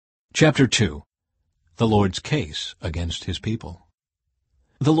Chapter 2. The Lord's Case Against His People.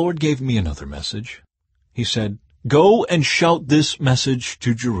 The Lord gave me another message. He said, "Go and shout this message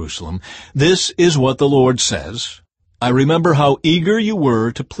to Jerusalem. This is what the Lord says. I remember how eager you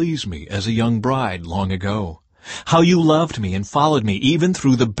were to please me as a young bride long ago, how you loved me and followed me even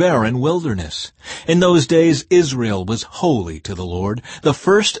through the barren wilderness. In those days Israel was holy to the Lord, the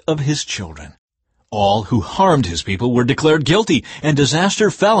first of his children. All who harmed his people were declared guilty, and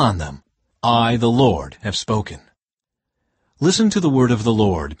disaster fell on them. I, the Lord, have spoken. Listen to the word of the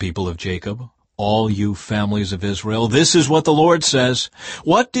Lord, people of Jacob, all you families of Israel. This is what the Lord says.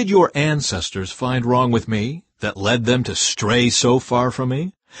 What did your ancestors find wrong with me that led them to stray so far from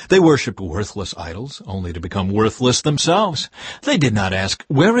me? They worshipped worthless idols, only to become worthless themselves. They did not ask,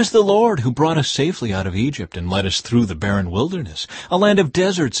 'Where is the Lord who brought us safely out of Egypt and led us through the barren wilderness, a land of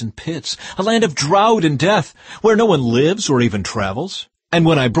deserts and pits, a land of drought and death, where no one lives or even travels? And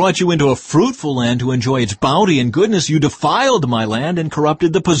when I brought you into a fruitful land to enjoy its bounty and goodness, you defiled my land and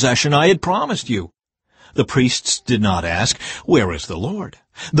corrupted the possession I had promised you.' The priests did not ask, 'Where is the Lord?'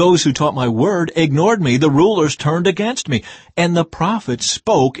 Those who taught my word ignored me. The rulers turned against me. And the prophets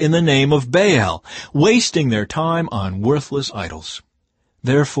spoke in the name of Baal, wasting their time on worthless idols.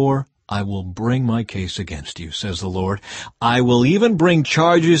 Therefore, I will bring my case against you, says the Lord. I will even bring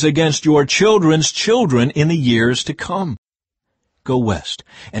charges against your children's children in the years to come. Go west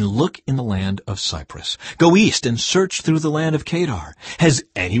and look in the land of Cyprus. Go east and search through the land of Kedar. Has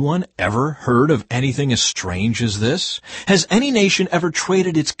anyone ever heard of anything as strange as this? Has any nation ever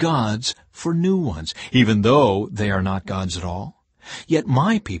traded its gods for new ones, even though they are not gods at all? Yet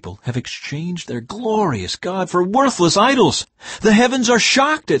my people have exchanged their glorious God for worthless idols. The heavens are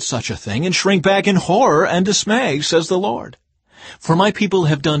shocked at such a thing and shrink back in horror and dismay, says the Lord. For my people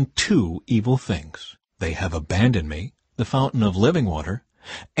have done two evil things. They have abandoned me, the fountain of living water,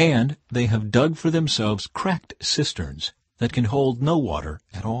 and they have dug for themselves cracked cisterns that can hold no water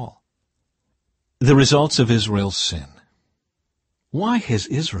at all. The results of Israel's sin. Why has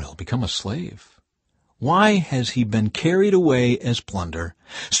Israel become a slave? Why has he been carried away as plunder?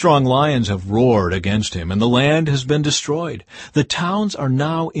 Strong lions have roared against him, and the land has been destroyed. The towns are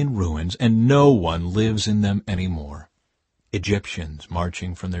now in ruins, and no one lives in them anymore. Egyptians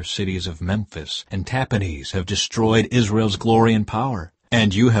marching from their cities of Memphis and Tahpanhes have destroyed Israel's glory and power.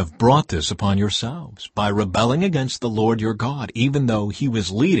 And you have brought this upon yourselves by rebelling against the Lord your God, even though he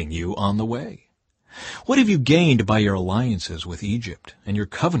was leading you on the way. What have you gained by your alliances with Egypt and your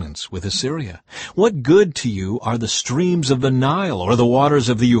covenants with Assyria? What good to you are the streams of the Nile or the waters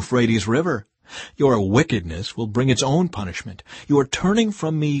of the Euphrates River? Your wickedness will bring its own punishment. Your turning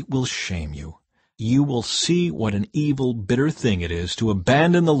from me will shame you. You will see what an evil, bitter thing it is to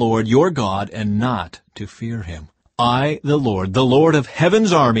abandon the Lord your God and not to fear him. I, the Lord of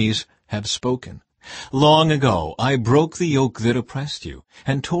heaven's armies, have spoken. Long ago I broke the yoke that oppressed you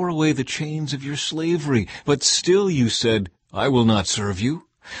and tore away the chains of your slavery, but still you said, 'I will not serve you.'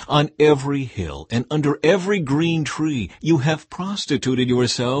 On every hill and under every green tree you have prostituted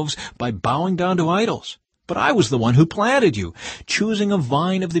yourselves by bowing down to idols. But I was the one who planted you, choosing a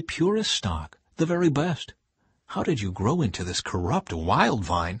vine of the purest stock, the very best. How did you grow into this corrupt wild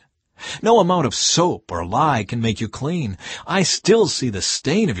vine? No amount of soap or lye can make you clean. I still see the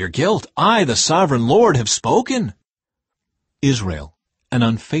stain of your guilt. I, the sovereign Lord, have spoken." Israel, an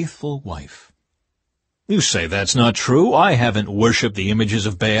unfaithful wife. You say that's not true. I haven't worshipped the images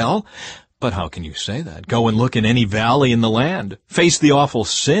of Baal. But how can you say that? Go and look in any valley in the land. Face the awful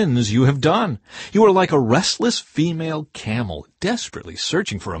sins you have done. You are like a restless female camel, desperately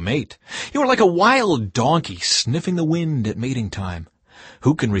searching for a mate. You are like a wild donkey sniffing the wind at mating time.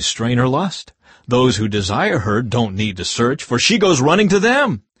 Who can restrain her lust? Those who desire her don't need to search, for she goes running to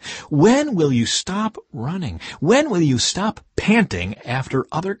them. When will you stop running? When will you stop panting after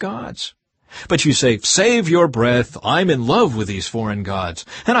other gods? But you say, "Save your breath. I'm in love with these foreign gods,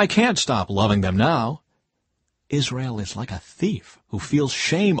 and I can't stop loving them now." Israel is like a thief who feels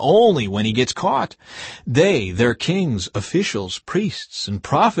shame only when he gets caught. They, their kings, officials, priests, and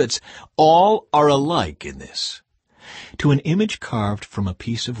prophets, all are alike in this. To an image carved from a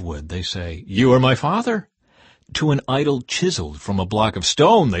piece of wood, they say, "You are my father." To an idol chiseled from a block of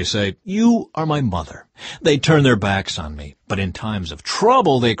stone, they say, "You are my mother." They turn their backs on me, but in times of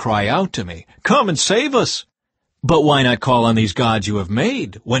trouble they cry out to me, "Come and save us." But why not call on these gods you have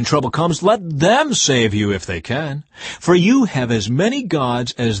made? When trouble comes, let them save you if they can. For you have as many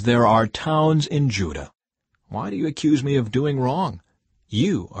gods as there are towns in Judah. Why do you accuse me of doing wrong?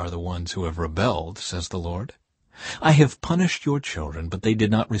 You are the ones who have rebelled, says the Lord. I have punished your children, but they did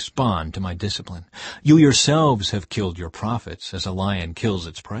not respond to my discipline. You yourselves have killed your prophets as a lion kills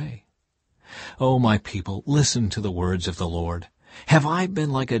its prey. O my people, listen to the words of the Lord. Have I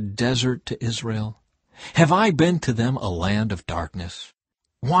been like a desert to Israel? Have I been to them a land of darkness?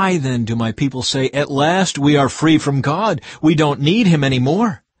 Why then do my people say, at last we are free from God. We don't need him any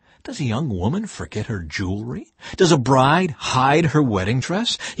more. Does a young woman forget her jewelry? Does a bride hide her wedding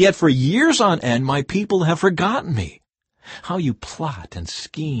dress? Yet for years on end my people have forgotten me. How you plot and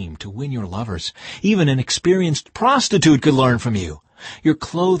scheme to win your lovers. Even an experienced prostitute could learn from you. Your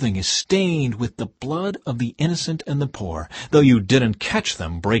clothing is stained with the blood of the innocent and the poor, though you didn't catch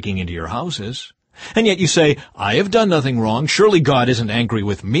them breaking into your houses. And yet you say, I have done nothing wrong. Surely God isn't angry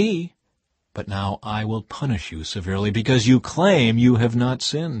with me. But now I will punish you severely because you claim you have not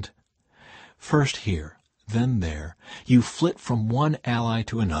sinned. First here, then there, you flit from one ally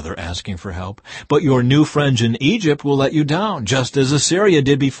to another asking for help. But your new friends in Egypt will let you down, just as Assyria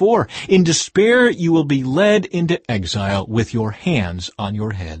did before. In despair you will be led into exile with your hands on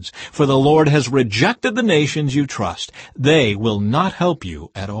your heads. For the Lord has rejected the nations you trust. They will not help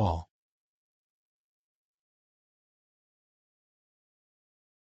you at all.